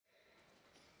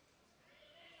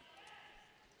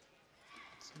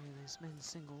So this men's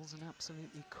singles and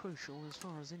absolutely crucial as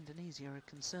far as Indonesia are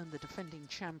concerned, the defending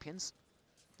champions.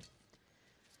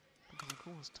 Because of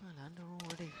course Thailand are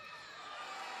already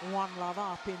 1-love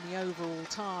up in the overall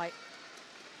tie.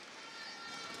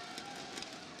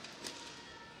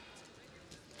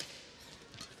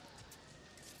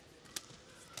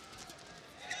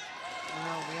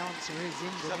 Well, the answer is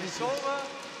Indonesia. Service over,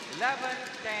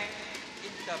 11-10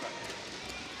 interval.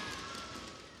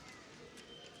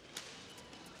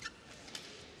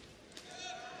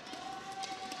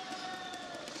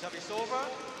 Service over,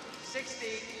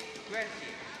 16-20.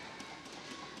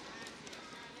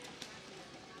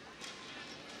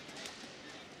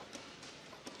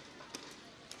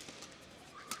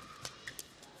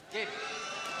 Game.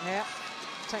 Yeah,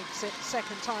 takes it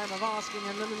second time of asking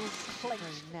a little play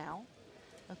now.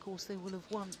 Of course, they will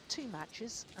have won 2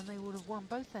 matches, and they would have won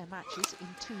both their matches in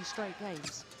 2 straight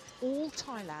games. All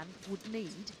Thailand would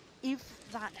need, if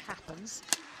that happens,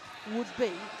 would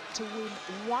be to win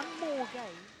 1 more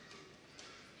game.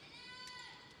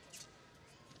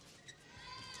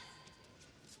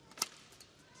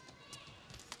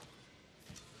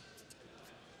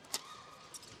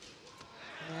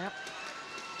 Yep.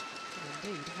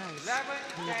 Indeed has the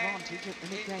advantage at the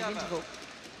mid-game interval.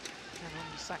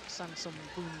 Tanongsak,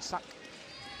 Saensomboonsuk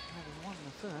having won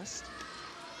the first.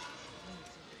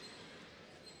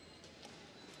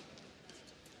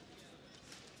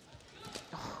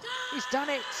 Oh, he's done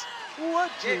it!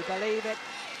 Would you believe it?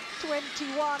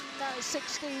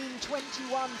 21-16,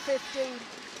 21-15.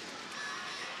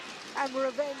 And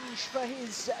revenge for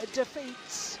his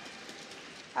defeats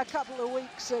a couple of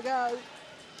weeks ago.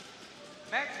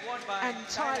 And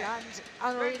Thailand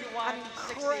are in an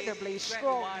incredibly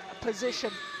strong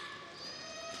position.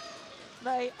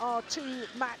 They are 2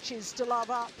 matches to love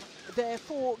up. They're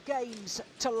 4 games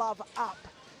to love up.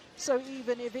 So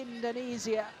even if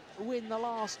Indonesia win the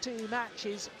last 2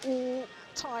 matches, all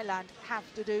Thailand have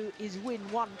to do is win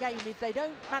 1 game. If they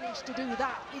don't manage to do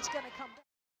that, it's going to come down.